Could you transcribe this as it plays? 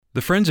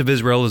The Friends of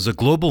Israel is a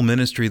global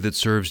ministry that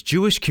serves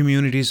Jewish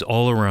communities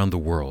all around the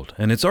world,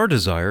 and it's our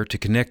desire to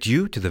connect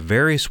you to the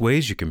various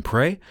ways you can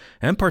pray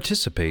and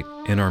participate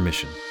in our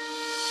mission.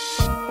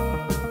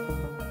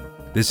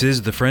 This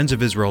is the Friends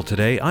of Israel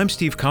Today. I'm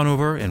Steve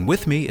Conover, and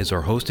with me is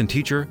our host and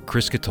teacher,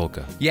 Chris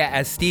Katulka. Yeah,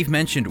 as Steve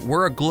mentioned,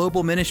 we're a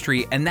global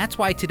ministry, and that's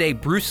why today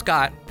Bruce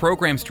Scott,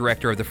 Programs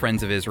Director of the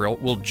Friends of Israel,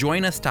 will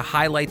join us to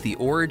highlight the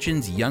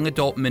Origins Young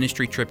Adult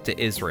Ministry trip to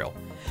Israel.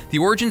 The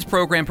Origins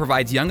program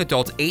provides young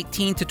adults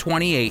 18 to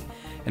 28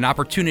 an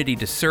opportunity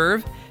to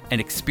serve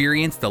and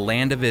experience the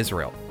land of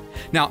Israel.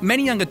 Now,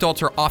 many young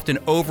adults are often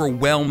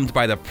overwhelmed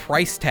by the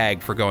price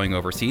tag for going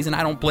overseas, and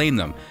I don't blame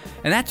them.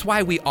 And that's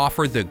why we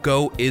offer the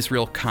Go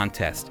Israel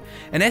contest,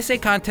 an essay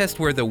contest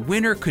where the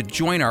winner could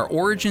join our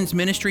Origins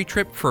ministry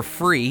trip for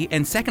free,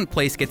 and second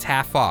place gets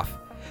half off.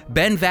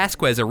 Ben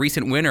Vasquez, a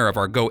recent winner of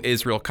our Go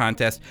Israel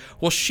contest,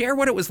 will share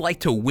what it was like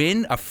to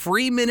win a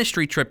free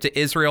ministry trip to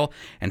Israel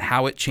and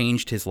how it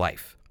changed his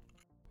life.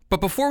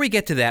 But before we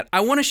get to that, I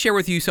want to share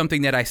with you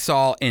something that I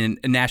saw in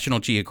National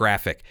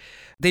Geographic.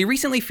 They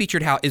recently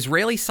featured how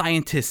Israeli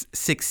scientists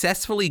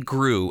successfully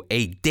grew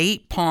a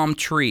date palm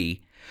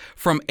tree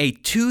from a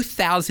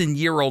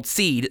 2,000-year-old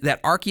seed that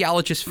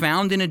archaeologists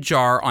found in a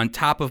jar on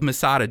top of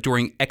Masada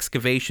during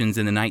excavations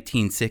in the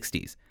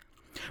 1960s.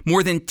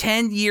 More than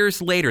 10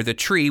 years later, the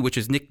tree, which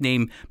is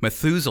nicknamed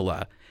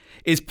Methuselah,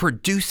 is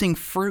producing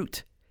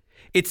fruit.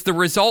 It's the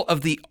result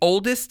of the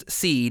oldest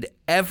seed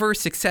ever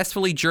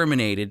successfully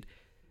germinated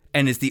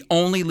and is the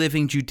only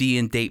living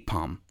Judean date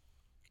palm.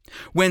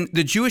 When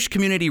the Jewish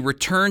community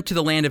returned to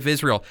the land of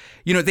Israel,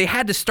 they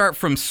had to start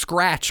from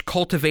scratch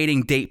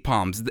cultivating date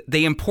palms.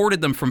 They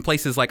imported them from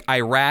places like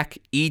Iraq,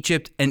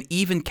 Egypt, and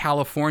even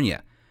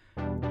California.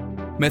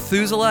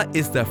 Methuselah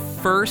is the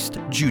first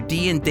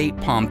Judean date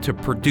palm to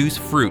produce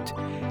fruit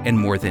in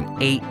more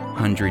than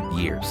 800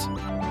 years.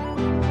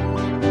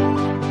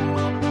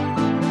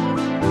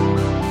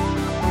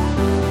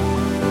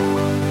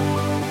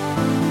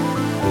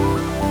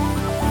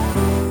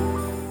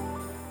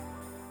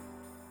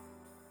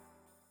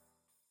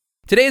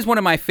 Today is one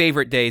of my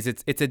favorite days.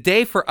 It's a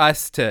day for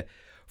us to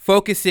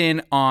focus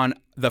in on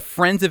the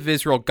Friends of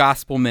Israel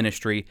Gospel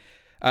Ministry,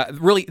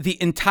 really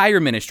the entire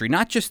ministry,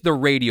 not just the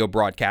radio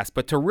broadcast,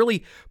 but to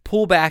really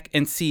pull back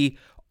and see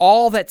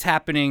all that's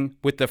happening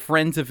with the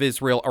Friends of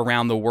Israel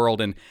around the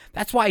world. And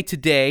that's why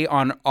today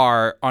on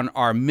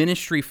our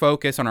ministry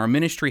focus, on our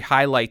ministry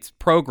highlights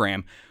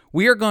program,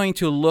 we are going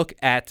to look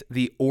at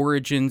the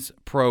Origins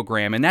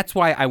program. And that's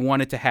why I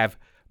wanted to have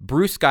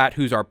Bruce Scott,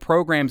 who's our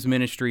Programs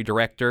Ministry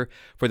Director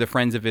for the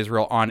Friends of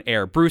Israel, on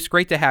air. Bruce,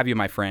 great to have you,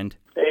 my friend.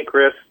 Hey,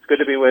 Chris. It's good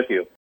to be with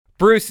you.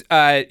 Bruce,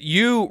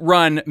 you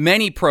run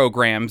many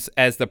programs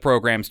as the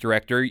Programs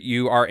Director.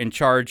 You are in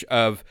charge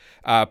of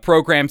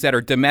programs that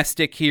are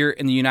domestic here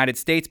in the United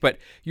States, but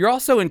you're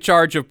also in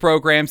charge of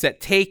programs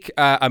that take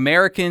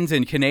Americans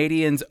and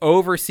Canadians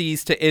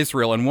overseas to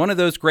Israel. And one of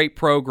those great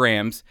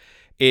programs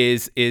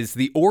is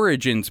the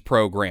Origins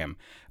program.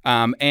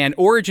 And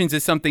Origins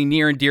is something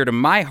near and dear to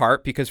my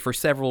heart because for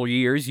several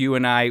years, you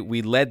and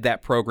we led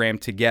that program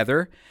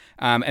together.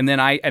 And then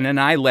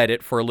I led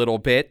it for a little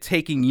bit,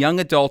 taking young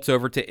adults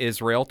over to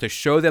Israel to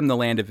show them the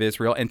land of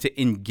Israel and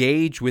to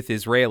engage with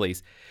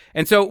Israelis.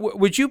 And so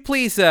would you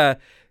please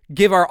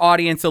give our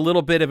audience a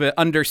little bit of an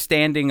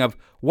understanding of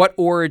what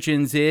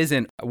Origins is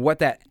and what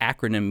that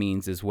acronym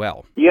means as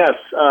well? Yes,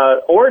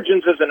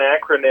 Origins is an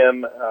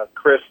acronym,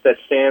 Chris, that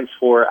stands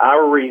for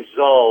Our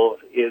Resolve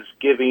is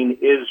Giving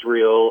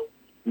Israel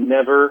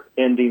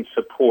Never-Ending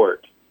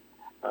Support.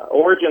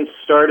 Origins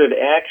started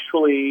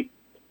actually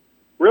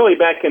really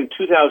back in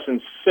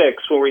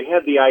 2006 when we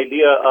had the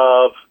idea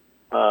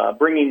of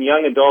bringing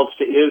young adults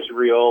to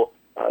Israel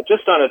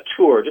just on a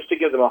tour, just to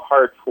give them a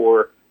heart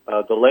for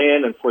the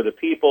land and for the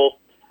people.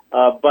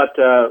 But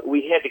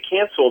we had to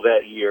cancel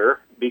that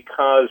year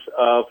because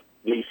of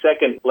the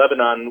second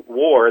Lebanon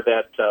war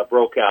that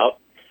broke out.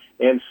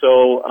 And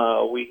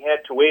so we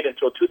had to wait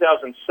until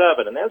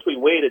 2007. And as we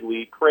waited,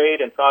 we prayed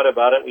and thought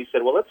about it. We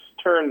said, well, let's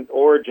turn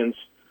Origins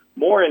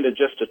more into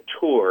just a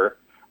tour.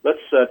 Let's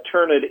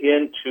turn it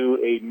into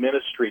a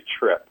ministry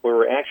trip where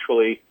we're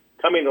actually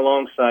coming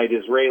alongside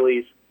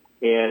Israelis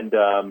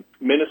and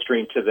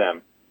ministering to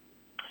them.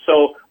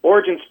 So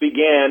Origins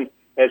began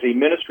as a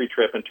ministry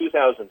trip in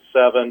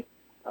 2007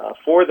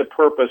 for the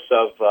purpose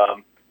of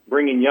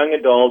bringing young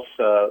adults,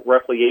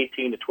 roughly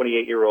 18 to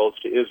 28-year-olds,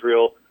 to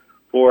Israel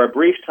for a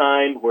brief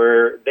time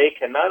where they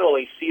can not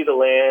only see the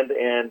land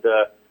and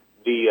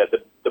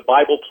the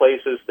Bible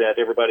places that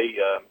everybody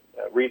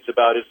reads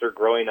about as they're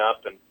growing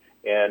up,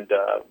 and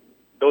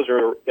those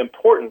are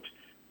important,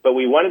 but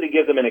we wanted to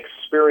give them an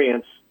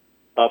experience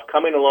of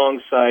coming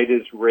alongside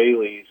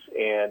Israelis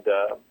and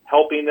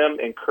helping them,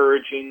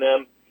 encouraging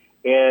them,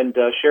 and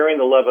sharing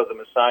the love of the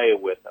Messiah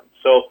with them.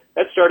 So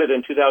that started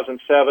in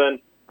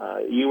 2007.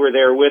 You were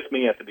there with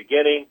me at the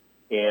beginning,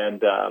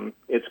 and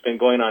it's been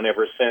going on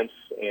ever since,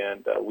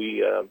 and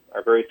we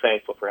are very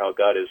thankful for how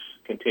God has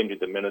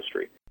continued the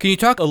ministry. Can you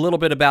talk a little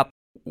bit about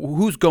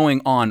who's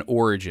going on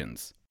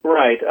Origins?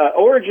 Right.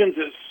 Origins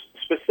is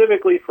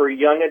specifically for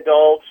young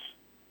adults.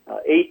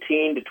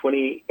 18 to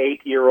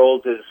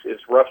 28-year-olds is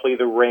roughly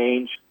the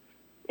range.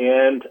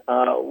 And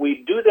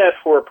we do that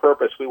for a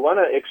purpose. We want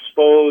to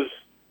expose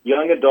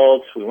young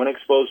adults, we want to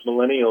expose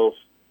millennials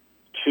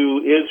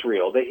to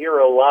Israel. They hear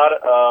a lot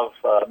of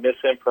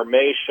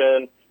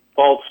misinformation,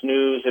 false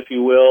news, if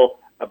you will,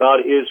 about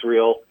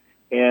Israel,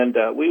 and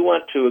we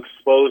want to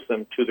expose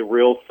them to the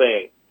real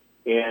thing,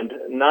 and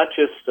not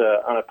just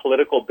on a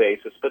political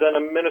basis, but on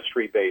a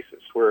ministry basis,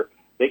 where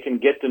they can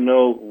get to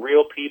know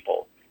real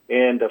people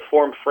and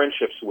form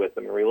friendships with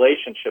them,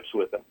 relationships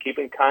with them, keep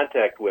in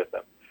contact with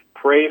them,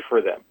 pray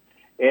for them,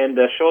 and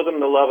show them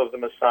the love of the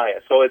Messiah.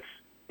 So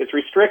it's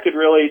restricted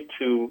really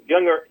to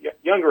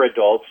younger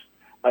adults.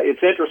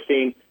 It's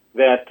interesting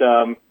that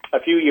a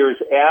few years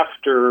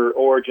after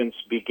Origins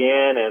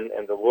began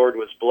and the Lord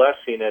was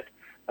blessing it,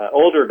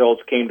 older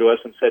adults came to us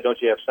and said, "Don't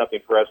you have something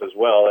for us as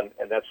well?"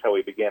 And that's how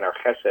we began our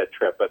Chesed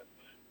trip. But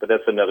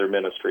that's another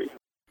ministry.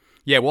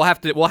 Yeah, we'll have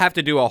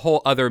to do a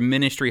whole other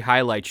ministry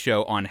highlight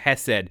show on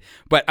Hesed.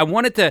 But I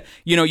wanted to,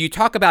 you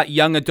talk about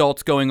young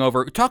adults going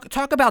over.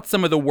 Talk about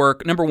some of the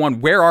work. Number one,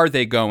 where are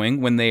they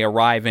going when they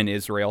arrive in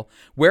Israel?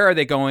 Where are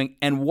they going,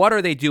 and what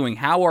are they doing?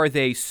 How are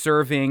they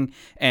serving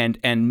and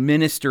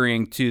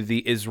ministering to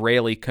the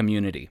Israeli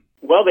community?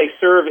 Well, they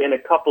serve in a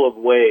couple of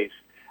ways.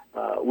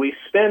 We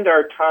spend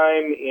our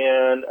time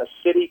in a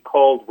city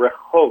called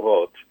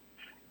Rehovot,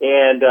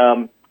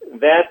 and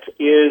that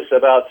is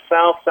about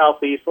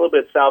southeast, a little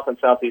bit south and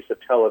southeast of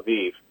Tel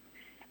Aviv.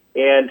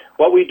 And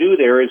what we do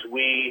there is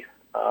we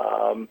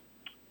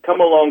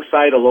come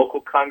alongside a local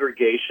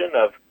congregation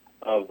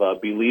of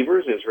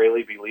believers,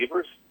 Israeli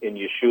believers in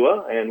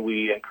Yeshua, and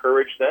we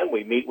encourage them,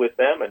 we meet with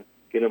them and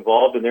get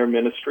involved in their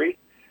ministry.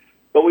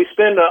 But we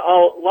spend a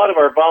lot of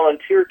our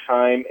volunteer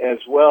time as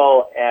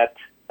well at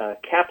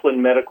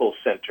Kaplan Medical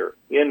Center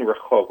in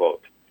Rehovot.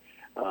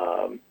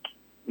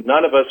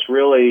 None of us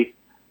really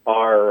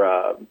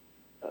are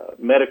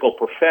medical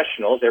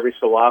professionals. Every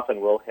so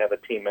often we'll have a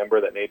team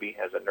member that maybe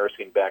has a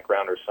nursing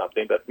background or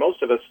something, but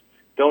most of us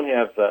don't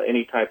have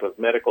any type of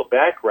medical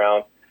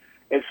background.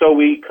 And so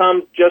we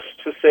come just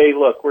to say,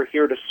 look, we're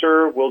here to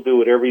serve. We'll do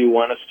whatever you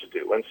want us to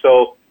do. And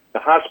so the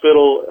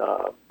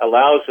hospital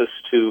allows us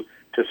to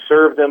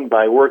serve them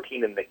by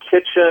working in the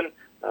kitchen,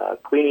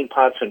 cleaning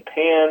pots and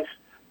pans,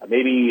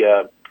 maybe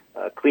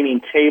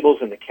cleaning tables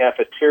in the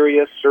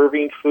cafeteria,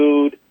 serving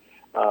food.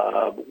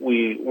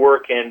 We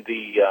work in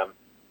the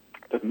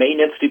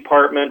maintenance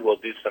department. We'll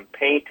do some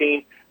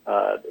painting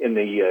in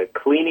the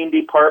cleaning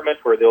department,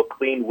 where they'll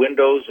clean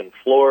windows and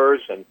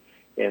floors and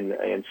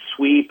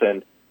sweep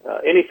and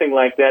anything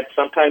like that.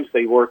 Sometimes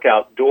they work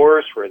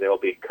outdoors, where they'll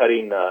be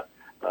cutting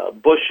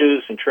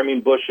bushes and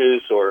trimming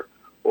bushes or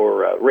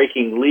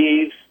raking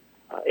leaves.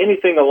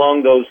 Anything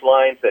along those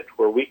lines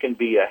where we can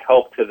be a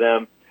help to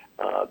them.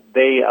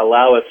 They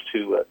allow us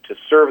to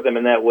serve them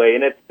in that way,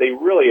 and they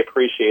really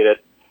appreciate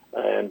it.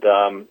 And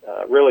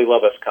really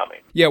love us coming.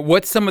 Yeah,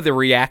 what's some of the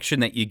reaction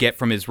that you get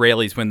from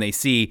Israelis when they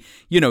see,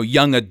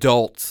 young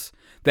adults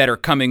that are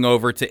coming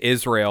over to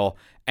Israel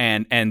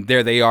and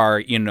there they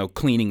are,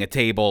 cleaning a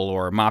table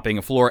or mopping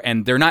a floor,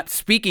 and they're not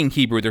speaking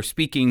Hebrew, they're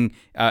speaking,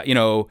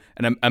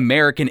 an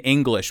American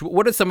English.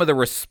 What is some of the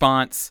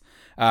response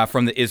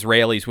from the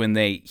Israelis when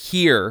they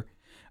hear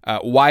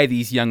why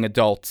these young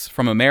adults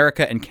from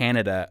America and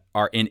Canada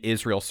are in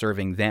Israel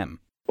serving them?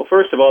 Well,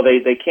 first of all,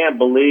 they can't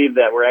believe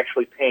that we're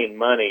actually paying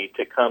money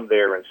to come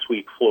there and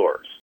sweep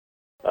floors.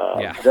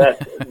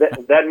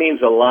 That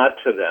means a lot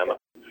to them.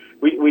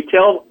 We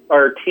tell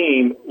our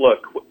team,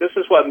 look, this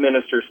is what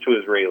ministers to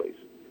Israelis.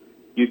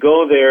 You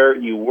go there,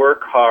 you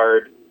work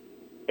hard,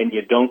 and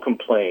you don't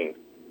complain.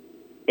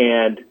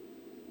 And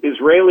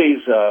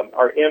Israelis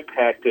are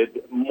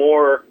impacted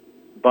more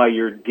by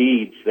your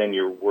deeds than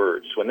your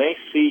words. When they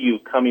see you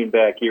coming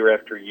back year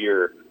after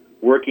year,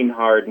 working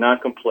hard,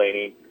 not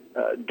complaining,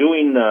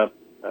 doing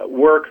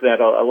work that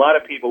a lot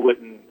of people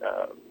wouldn't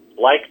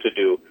like to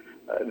do,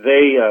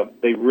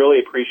 they really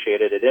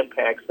appreciate it. It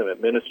impacts them.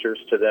 It ministers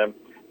to them.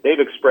 They've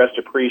expressed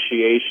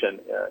appreciation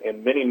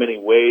in many, many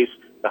ways.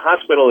 The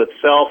hospital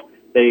itself,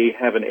 they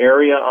have an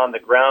area on the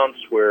grounds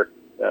where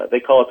they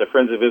call it the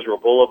Friends of Israel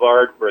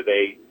Boulevard, where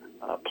they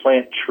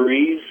plant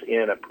trees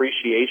in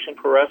appreciation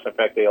for us. In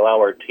fact, they allow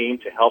our team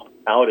to help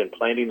out in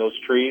planting those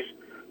trees.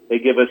 They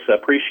give us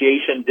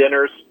appreciation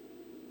dinners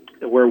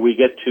where we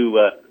get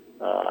to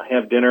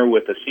have dinner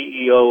with the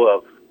CEO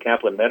of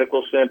Kaplan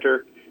Medical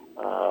Center.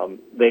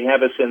 They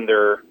have us in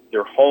their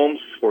homes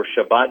for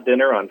Shabbat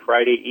dinner on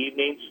Friday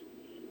evenings.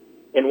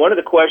 And one of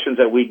the questions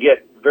that we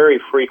get very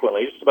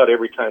frequently, just about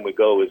every time we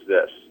go, is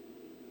this: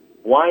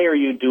 why are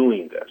you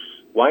doing this?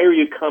 Why are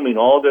you coming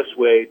all this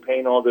way,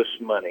 paying all this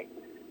money?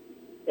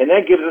 And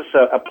that gives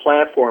us a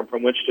platform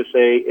from which to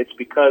say it's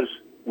because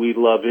we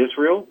love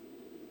Israel.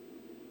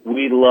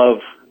 We love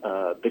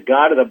the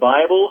God of the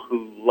Bible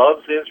who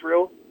loves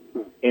Israel.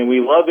 And we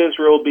love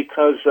Israel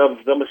because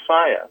of the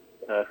Messiah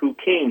who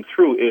came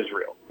through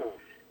Israel.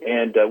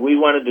 And we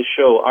wanted to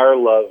show our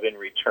love in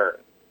return.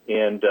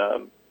 And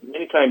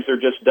many times they're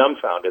just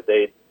dumbfounded.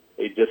 They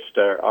they just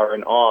are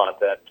in awe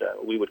that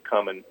we would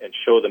come and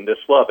show them this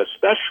love,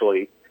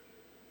 especially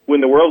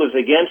when the world is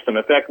against them.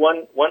 In fact,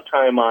 one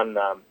time on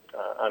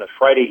a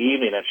Friday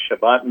evening at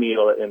Shabbat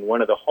meal in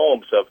one of the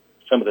homes of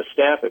some of the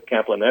staff at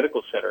Kaplan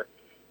Medical Center,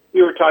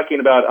 we were talking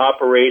about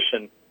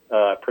Operation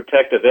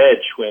Protective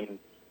Edge when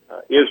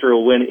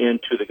Israel went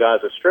into the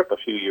Gaza Strip a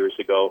few years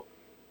ago,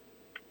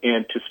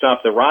 and to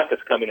stop the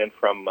rockets coming in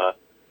from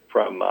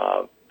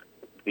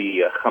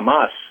the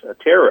Hamas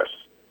terrorists.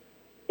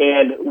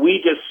 And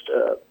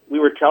we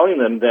were telling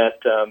them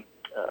that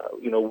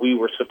we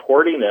were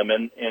supporting them,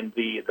 and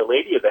the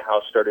lady of the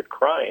house started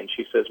crying.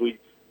 She says, we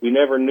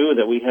never knew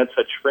that we had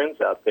such friends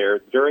out there.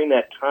 During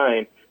that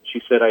time, she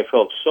said, I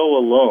felt so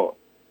alone.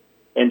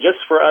 And just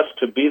for us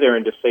to be there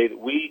and to say that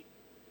we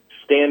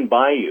stand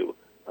by you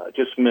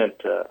just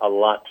meant a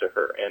lot to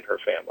her and her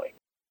family.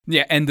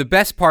 Yeah, and the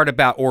best part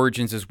about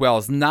Origins as well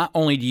is not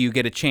only do you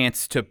get a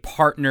chance to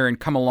partner and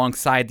come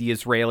alongside the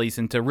Israelis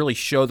and to really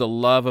show the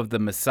love of the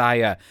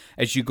Messiah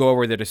as you go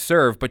over there to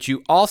serve, but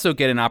you also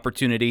get an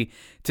opportunity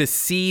to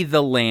see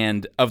the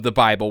land of the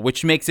Bible,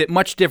 which makes it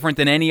much different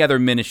than any other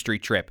ministry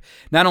trip.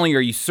 Not only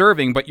are you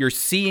serving, but you're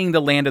seeing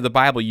the land of the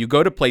Bible. You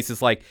go to places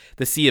like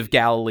the Sea of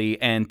Galilee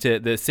and to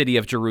the city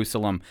of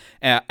Jerusalem.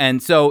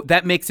 And so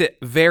that makes it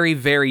very,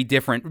 very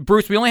different.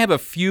 Bruce, we only have a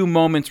few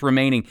moments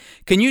remaining.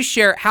 Can you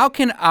share, how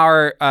can our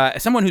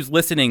someone who's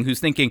listening, who's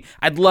thinking,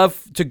 I'd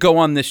love to go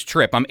on this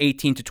trip, I'm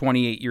 18 to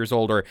 28 years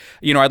old, or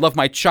I'd love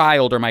my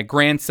child or my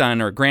grandson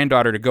or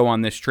granddaughter to go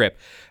on this trip.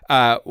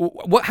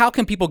 How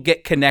can people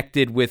get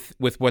connected with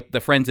what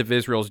the Friends of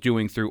Israel is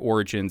doing through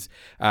Origins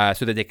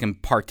so that they can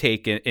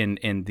partake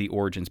in the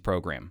Origins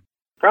program?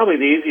 Probably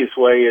the easiest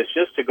way is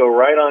just to go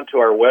right onto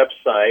our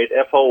website,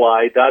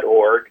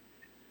 foi.org,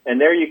 and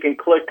there you can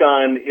click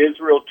on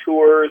Israel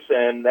Tours,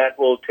 and that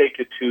will take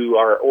you to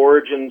our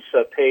Origins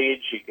page.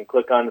 You can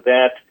click on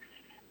that,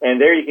 and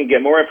there you can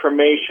get more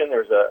information.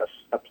 There's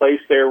a place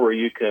there where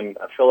you can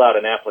fill out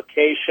an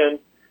application.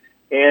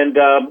 And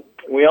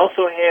we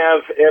also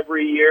have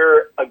every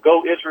year a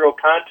Go Israel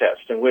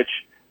contest in which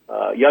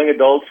young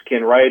adults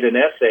can write an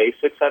essay,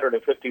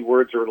 650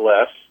 words or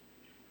less,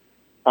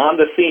 on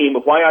the theme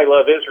of why I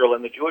love Israel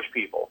and the Jewish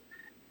people.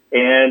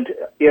 And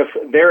if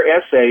their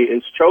essay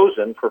is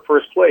chosen for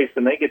first place,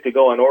 then they get to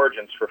go on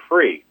Origins for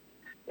free.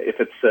 If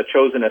it's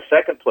chosen as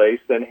second place,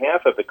 then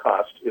half of the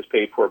cost is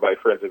paid for by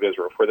Friends of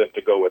Israel for them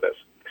to go with us.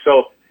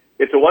 So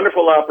it's a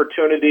wonderful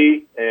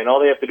opportunity, and all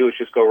they have to do is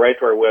just go right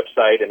to our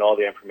website, and all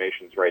the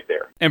information is right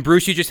there. And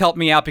Bruce, you just helped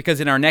me out, because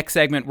in our next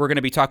segment, we're going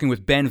to be talking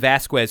with Ben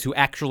Vasquez, who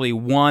actually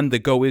won the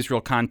Go Israel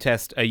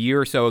contest a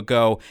year or so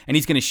ago, and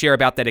he's going to share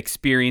about that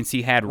experience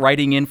he had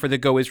writing in for the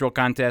Go Israel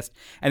contest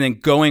and then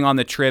going on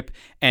the trip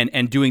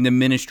and doing the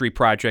ministry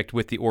project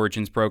with the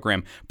Origins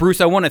program. Bruce,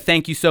 I want to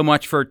thank you so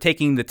much for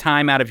taking the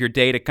time out of your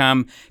day to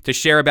come to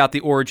share about the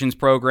Origins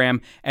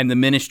program and the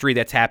ministry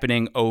that's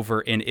happening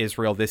over in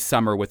Israel this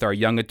summer with our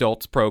young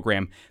adults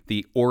program,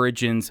 the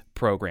Origins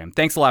program.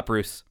 Thanks a lot,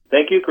 Bruce.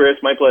 Thank you, Chris.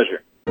 My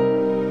pleasure.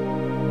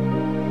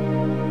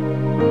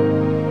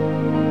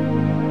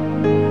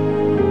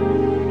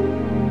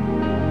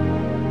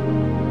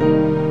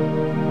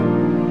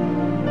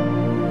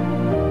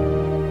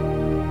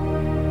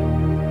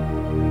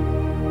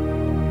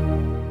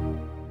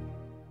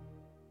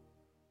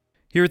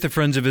 Here at the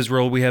Friends of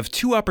Israel, we have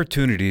two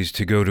opportunities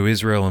to go to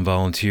Israel and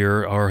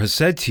volunteer: our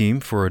Hesed team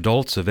for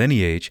adults of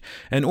any age,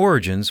 and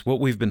Origins, what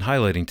we've been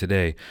highlighting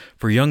today,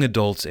 for young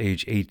adults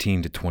age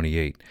 18 to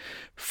 28.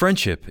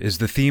 Friendship is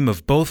the theme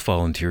of both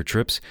volunteer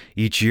trips.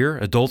 Each year,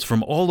 adults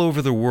from all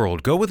over the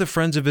world go with the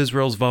Friends of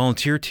Israel's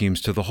volunteer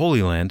teams to the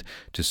Holy Land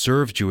to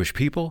serve Jewish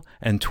people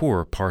and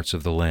tour parts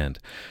of the land.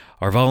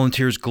 Our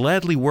volunteers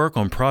gladly work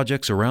on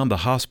projects around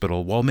the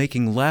hospital while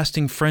making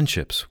lasting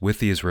friendships with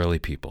the Israeli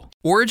people.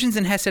 Origins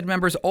and Hesed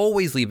members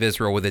always leave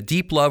Israel with a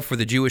deep love for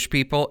the Jewish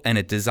people and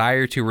a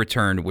desire to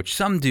return, which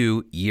some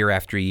do year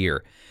after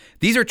year.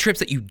 These are trips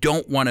that you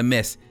don't want to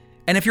miss.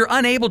 And if you're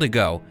unable to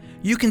go,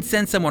 you can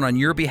send someone on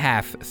your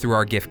behalf through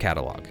our gift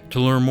catalog. To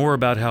learn more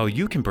about how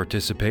you can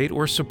participate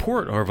or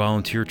support our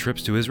volunteer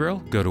trips to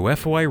Israel, go to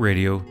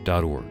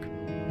foiradio.org.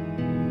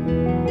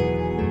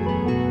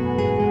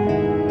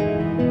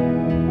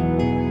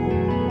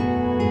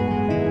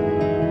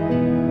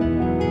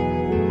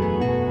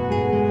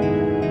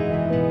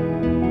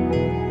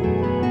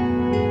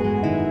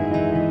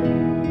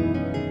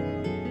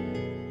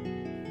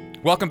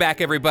 Welcome back,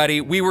 everybody.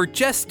 We were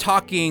just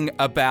talking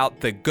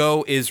about the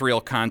Go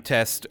Israel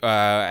contest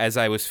as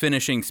I was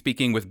finishing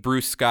speaking with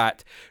Bruce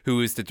Scott,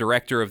 who is the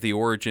director of the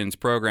Origins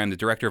program, the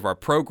director of our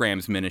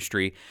programs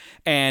ministry.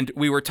 And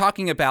we were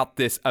talking about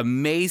this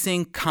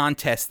amazing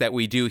contest that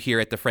we do here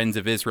at the Friends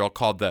of Israel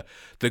called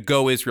the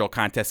Go Israel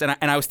contest. And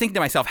I was thinking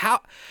to myself,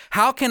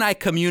 how can I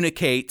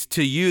communicate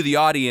to you, the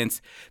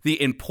audience,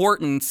 the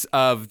importance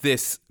of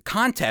this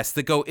contest,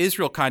 the Go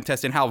Israel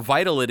contest, and how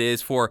vital it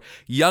is for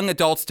young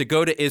adults to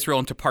go to Israel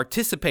and to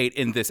participate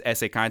in this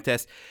essay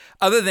contest,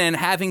 other than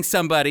having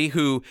somebody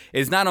who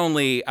is not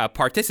only a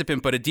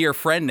participant but a dear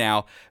friend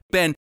now.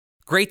 Ben,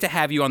 great to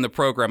have you on the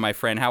program, my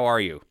friend. How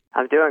are you?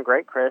 I'm doing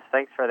great, Chris.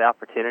 Thanks for the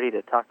opportunity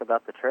to talk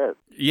about the trip.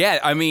 Yeah,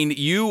 I mean,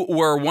 you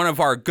were one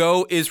of our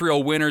Go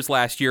Israel winners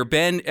last year.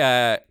 Ben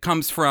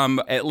comes from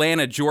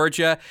Atlanta,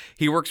 Georgia.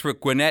 He works with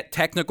Gwinnett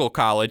Technical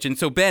College. And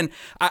so, Ben,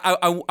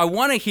 I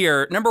want to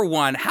hear, number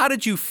one, how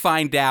did you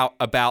find out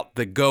about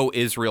the Go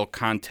Israel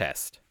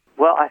contest?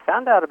 Well, I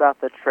found out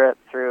about the trip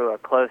through a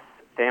close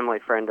family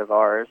friend of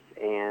ours,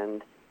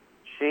 and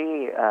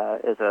she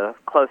is a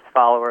close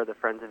follower of the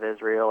Friends of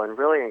Israel and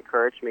really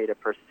encouraged me to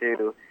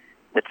pursue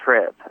the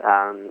trip,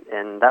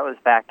 and that was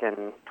back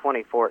in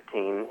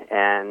 2014,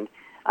 and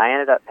I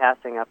ended up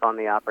passing up on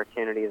the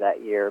opportunity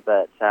that year,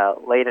 but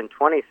late in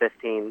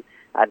 2015,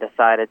 I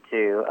decided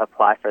to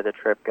apply for the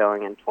trip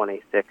going in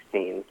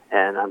 2016,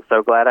 and I'm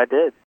so glad I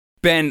did.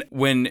 Ben,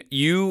 when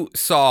you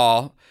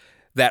saw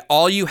that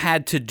all you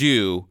had to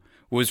do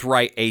was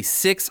write a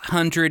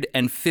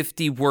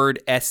 650-word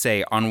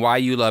essay on why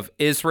you love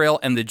Israel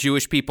and the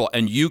Jewish people,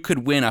 and you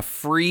could win a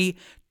free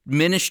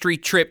ministry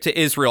trip to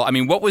Israel. I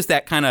mean, what was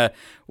that kind of,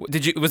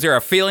 was there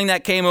a feeling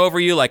that came over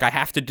you, like, I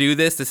have to do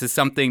this? This is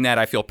something that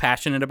I feel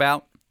passionate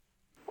about?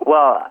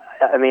 Well,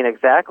 I mean,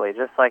 exactly,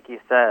 just like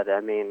you said.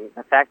 I mean,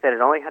 the fact that it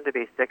only had to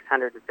be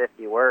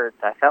 650 words,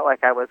 I felt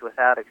like I was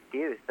without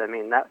excuse. I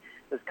mean, that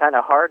was kind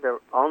of hard to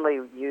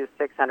only use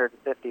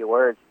 650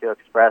 words to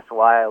express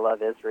why I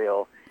love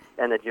Israel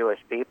and the Jewish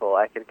people.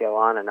 I could go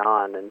on, and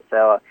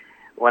so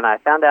when I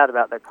found out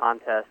about the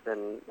contest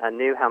and I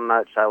knew how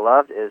much I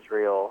loved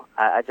Israel,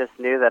 I just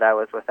knew that I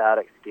was without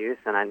excuse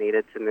and I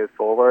needed to move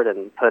forward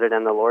and put it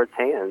in the Lord's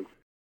hands.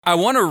 I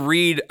want to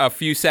read a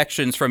few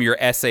sections from your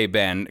essay,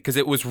 Ben, because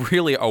it was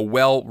really a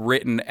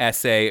well-written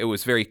essay. It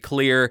was very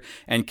clear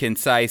and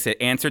concise. It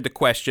answered the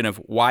question of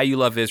why you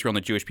love Israel and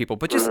the Jewish people.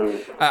 But just,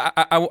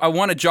 I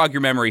want to jog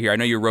your memory here. I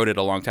know you wrote it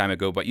a long time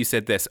ago, but you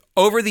said this: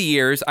 over the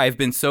years, I've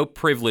been so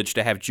privileged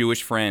to have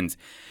Jewish friends,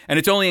 and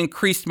it's only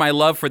increased my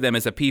love for them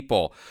as a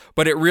people.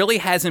 But it really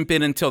hasn't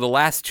been until the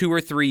last 2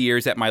 or 3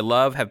 years that my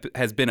love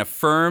has been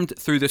affirmed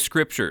through the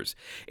Scriptures.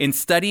 In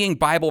studying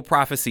Bible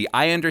prophecy,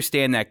 I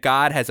understand that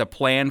God has a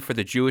plan for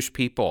the Jewish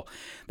people.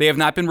 They have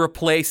not been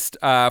replaced,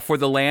 for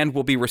the land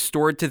will be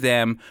restored to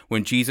them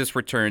when Jesus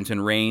returns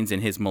and reigns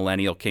in his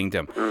millennial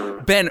kingdom.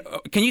 Ben,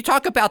 can you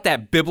talk about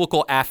that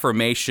biblical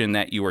affirmation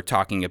that you were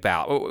talking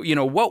about? You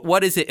know,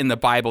 what is it in the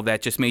Bible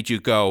that just made you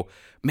go,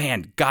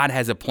 man, God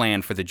has a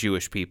plan for the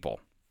Jewish people?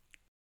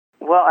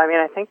 Well, I mean,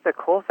 I think the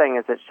cool thing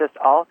is it's just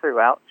all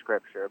throughout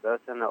Scripture,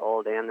 both in the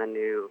Old and the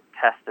New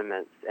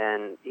Testaments.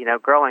 And, you know,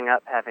 growing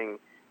up having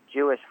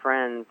Jewish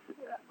friends,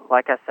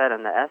 like I said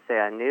in the essay,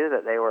 I knew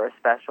that they were a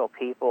special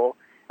people.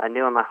 I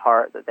knew in my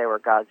heart that they were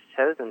God's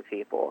chosen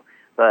people.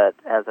 But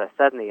as I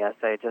said in the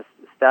essay, just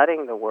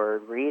studying the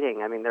Word,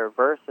 reading, I mean, there are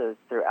verses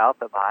throughout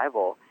the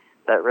Bible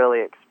that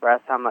really express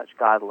how much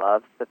God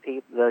loves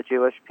the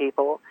Jewish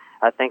people.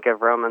 I think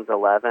of Romans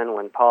 11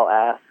 when Paul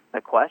asks the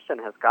question,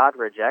 has God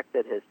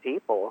rejected his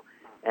people?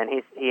 And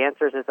he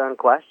answers his own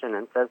question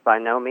and says, by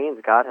no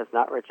means, God has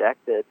not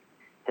rejected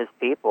his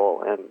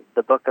people. In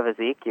the book of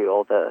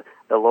Ezekiel, the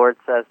Lord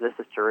says, this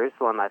is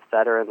Jerusalem, I've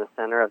set her in the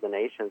center of the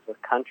nations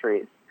with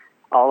countries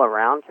all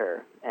around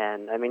her.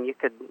 And I mean,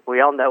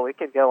 we all know we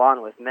could go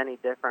on with many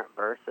different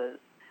verses,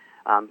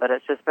 but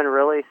it's just been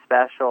really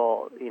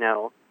special, you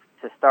know,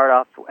 to start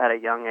off at a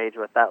young age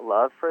with that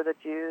love for the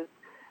Jews,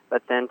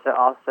 but then to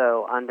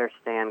also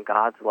understand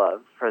God's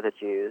love for the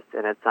Jews,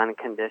 and it's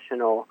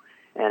unconditional,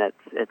 and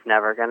it's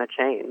never going to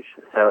change.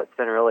 So it's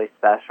been really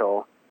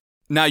special.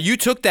 Now, you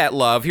took that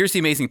love. Here's the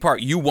amazing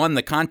part. You won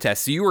the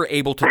contest, so you were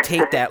able to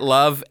take that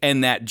love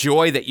and that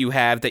joy that you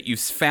have, that you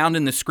found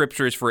in the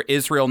Scriptures for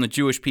Israel and the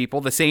Jewish people,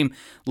 the same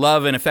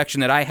love and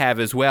affection that I have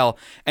as well,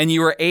 and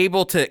you were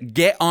able to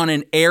get on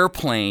an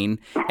airplane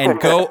and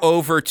go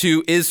over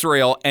to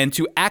Israel and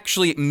to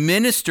actually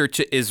minister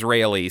to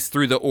Israelis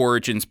through the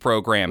Origins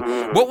program.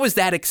 What was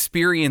that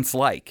experience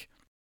like?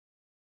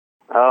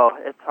 Oh,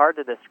 it's hard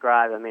to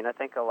describe. I mean, I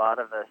think a lot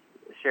of us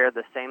share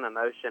the same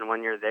emotion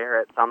when you're there.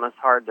 It's almost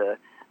hard to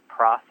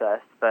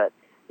process, but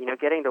you know,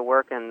 getting to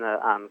work in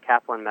the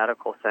Kaplan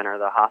Medical Center,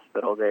 the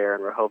hospital there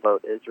in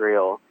Rehoboth,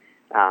 Israel,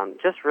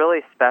 just really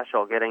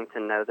special getting to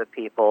know the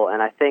people.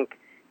 And I think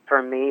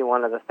for me,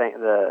 one of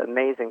the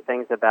amazing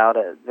things about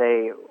it,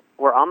 they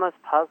were almost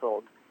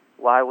puzzled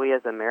why we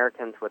as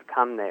Americans would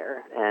come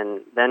there,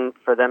 and then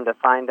for them to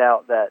find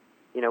out that,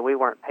 you know, we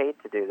weren't paid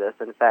to do this.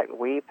 In fact,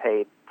 we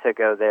paid to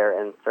go there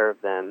and serve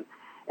them.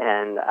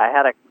 And I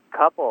had a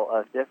couple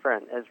of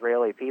different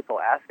Israeli people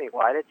ask me,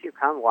 why did you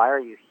come? Why are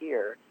you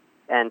here?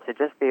 And to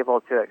just be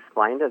able to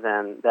explain to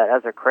them that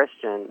as a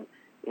Christian,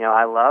 you know,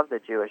 I love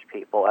the Jewish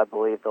people. I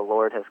believe the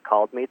Lord has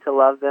called me to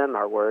love them.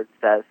 Our word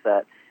says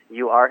that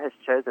you are his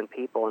chosen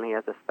people and he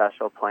has a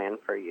special plan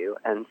for you.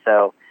 And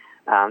so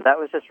that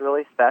was just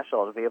really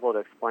special to be able to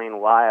explain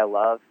why I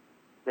love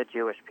the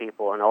Jewish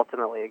people. And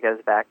ultimately it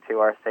goes back to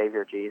our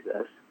Savior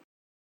Jesus.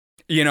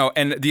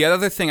 And the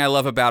other thing I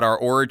love about our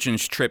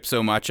Origins trip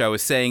so much, I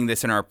was saying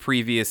this in our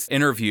previous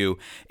interview,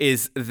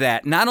 is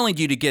that not only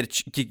do you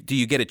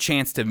get a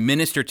chance to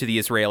minister to the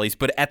Israelis,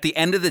 but at the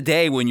end of the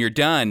day, when you're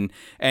done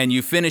and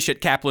you finish at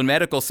Kaplan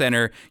Medical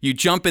Center, you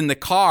jump in the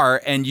car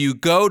and you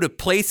go to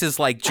places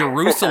like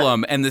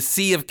Jerusalem and the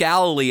Sea of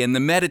Galilee and the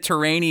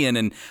Mediterranean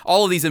and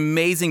all of these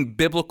amazing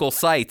biblical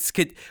sites.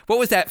 What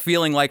was that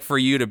feeling like for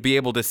you to be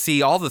able to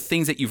see all the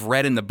things that you've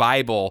read in the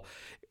Bible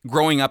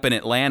growing up in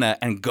Atlanta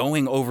and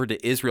going over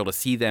to Israel to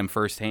see them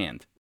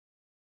firsthand?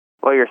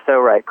 Well, you're so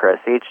right, Chris.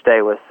 Each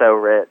day was so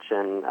rich,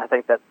 and I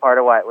think that's part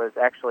of why it was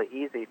actually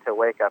easy to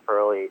wake up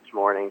early each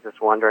morning,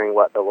 just wondering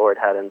what the Lord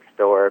had in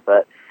store.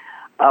 But,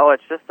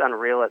 it's just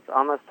unreal. It's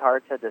almost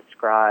hard to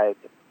describe,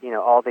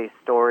 all these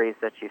stories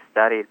that you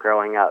studied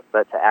growing up,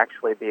 but to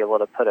actually be able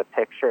to put a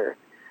picture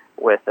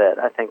with it.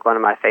 I think one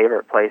of my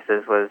favorite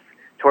places was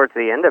towards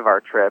the end of our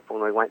trip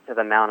when we went to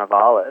the Mount of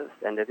Olives,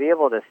 and to be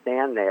able to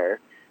stand there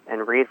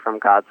and read from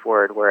God's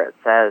Word where it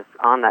says,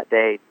 on that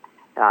day,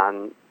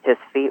 His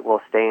feet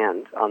will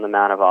stand on the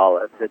Mount of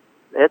Olives.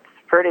 It's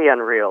pretty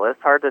unreal. It's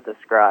hard to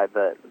describe,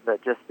 but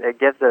just it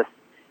gives us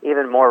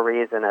even more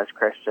reason as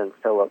Christians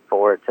to look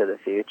forward to the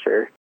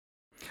future.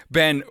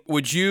 Ben,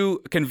 would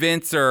you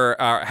convince or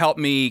help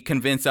me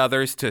convince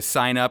others to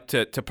sign up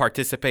to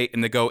participate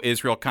in the Go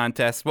Israel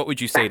contest? What would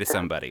you say to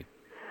somebody?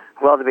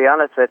 Well, to be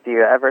honest with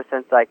you, ever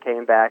since I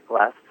came back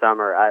last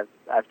summer, I've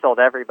told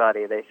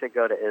everybody they should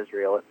go to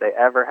Israel. If they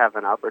ever have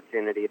an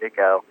opportunity to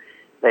go,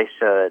 they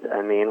should.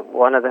 I mean,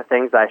 one of the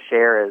things I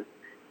share is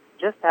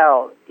just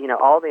how,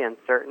 all the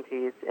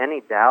uncertainties,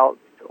 any doubts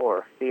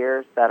or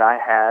fears that I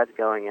had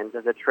going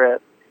into the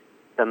trip,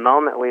 the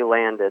moment we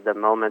landed, the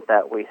moment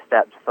that we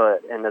stepped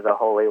foot into the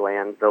Holy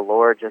Land, the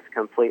Lord just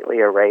completely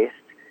erased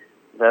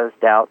those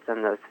doubts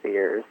and those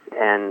fears.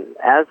 And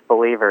as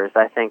believers,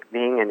 I think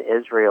being in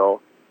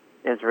Israel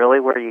is really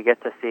where you get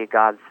to see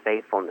God's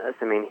faithfulness.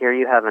 I mean, here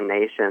you have a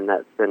nation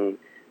that's been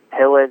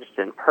pillaged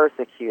and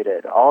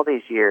persecuted all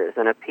these years,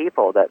 and a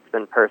people that's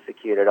been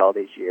persecuted all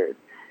these years,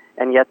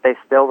 and yet they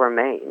still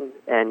remain.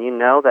 And you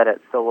know that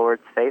it's the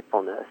Lord's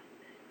faithfulness.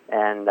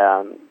 And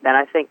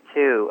I think,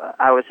 too,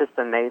 I was just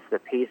amazed at the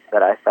peace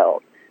that I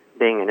felt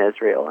being in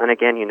Israel. And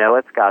again,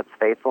 it's God's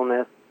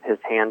faithfulness, His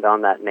hand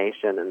on that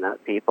nation and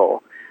that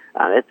people.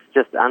 It's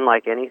just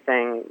unlike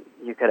anything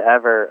you could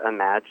ever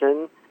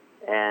imagine.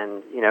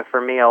 And,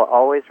 for me, I'll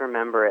always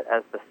remember it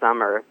as the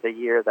summer, the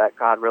year that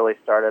God really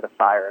started a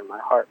fire in my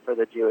heart for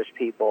the Jewish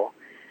people.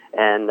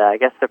 And I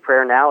guess the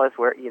prayer now is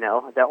where,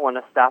 I don't want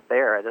to stop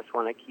there. I just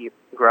want to keep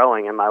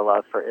growing in my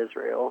love for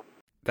Israel.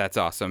 That's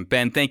awesome.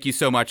 Ben, thank you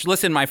so much.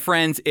 Listen, my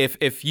friends,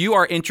 if you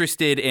are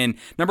interested in,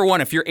 number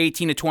one, if you're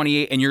 18 to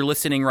 28 and you're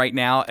listening right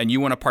now and you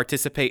want to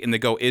participate in the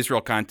Go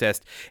Israel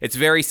contest, it's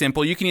very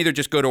simple. You can either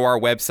just go to our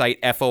website,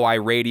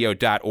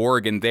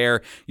 foiradio.org, and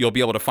there you'll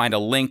be able to find a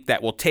link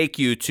that will take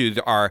you to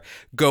our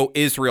Go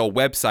Israel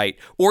website,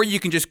 or you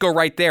can just go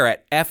right there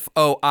at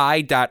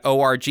foi.org/Go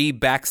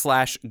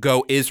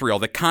Israel.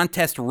 The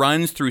contest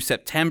runs through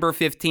September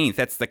 15th.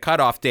 That's the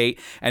cutoff date,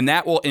 and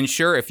that will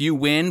ensure if you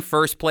win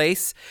first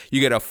place, you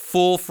get a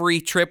full free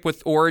trip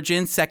with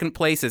Origin. Second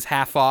place is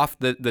half off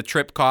the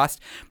trip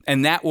cost,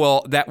 and that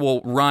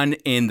will run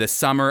in the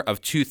summer of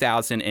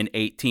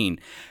 2018.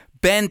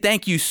 Ben,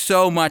 thank you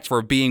so much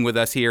for being with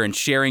us here and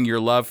sharing your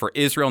love for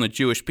Israel and the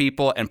Jewish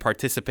people and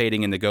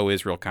participating in the Go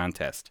Israel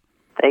contest.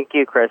 Thank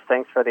you, Chris.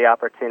 Thanks for the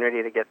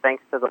opportunity to give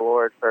thanks to the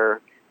Lord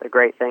for the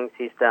great things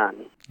He's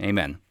done.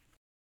 Amen.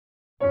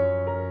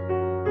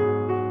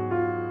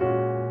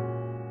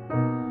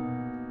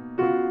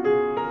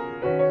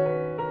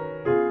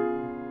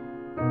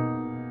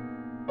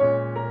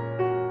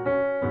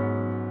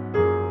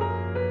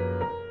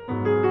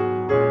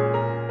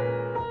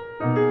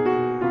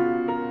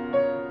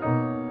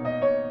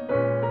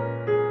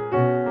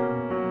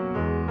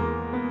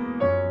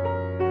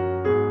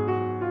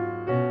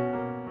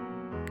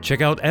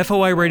 Check out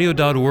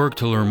foiradio.org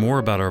to learn more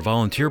about our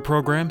volunteer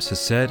programs,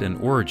 Hesed, and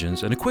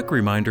Origins. And a quick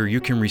reminder,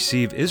 you can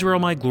receive Israel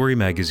My Glory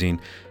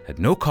magazine at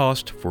no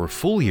cost for a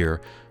full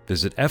year.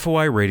 Visit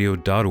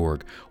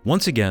foiradio.org.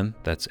 Once again,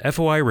 that's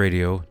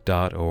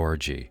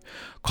foiradio.org.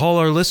 Call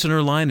our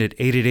listener line at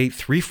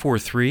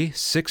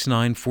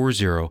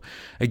 888-343-6940.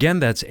 Again,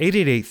 that's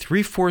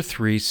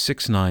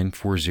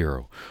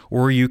 888-343-6940.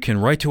 Or you can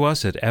write to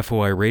us at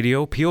FOI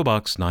Radio, P.O.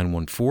 Box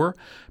 914,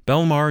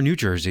 Belmar, New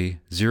Jersey,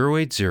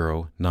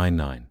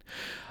 08099.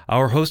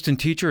 Our host and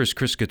teacher is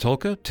Chris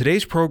Katulka.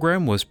 Today's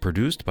program was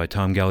produced by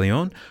Tom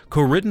Gallione,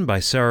 co-written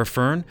by Sarah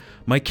Fern,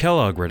 Mike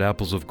Kellogg read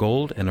Apples of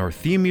Gold, and our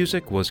theme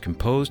music was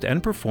composed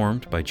and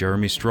performed by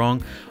Jeremy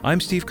Strong. I'm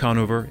Steve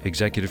Conover,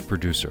 executive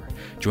producer.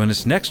 Join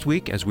us next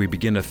week as we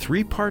begin a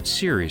 3-part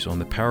series on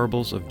the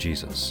parables of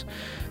Jesus.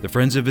 The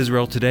Friends of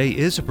Israel Today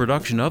is a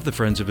production of the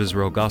Friends of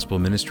Israel Gospel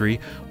Ministry.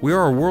 We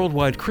are a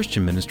worldwide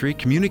Christian ministry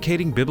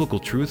communicating biblical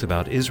truth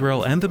about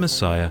Israel and the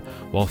Messiah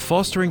while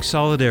fostering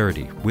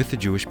solidarity with the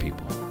Jewish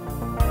people.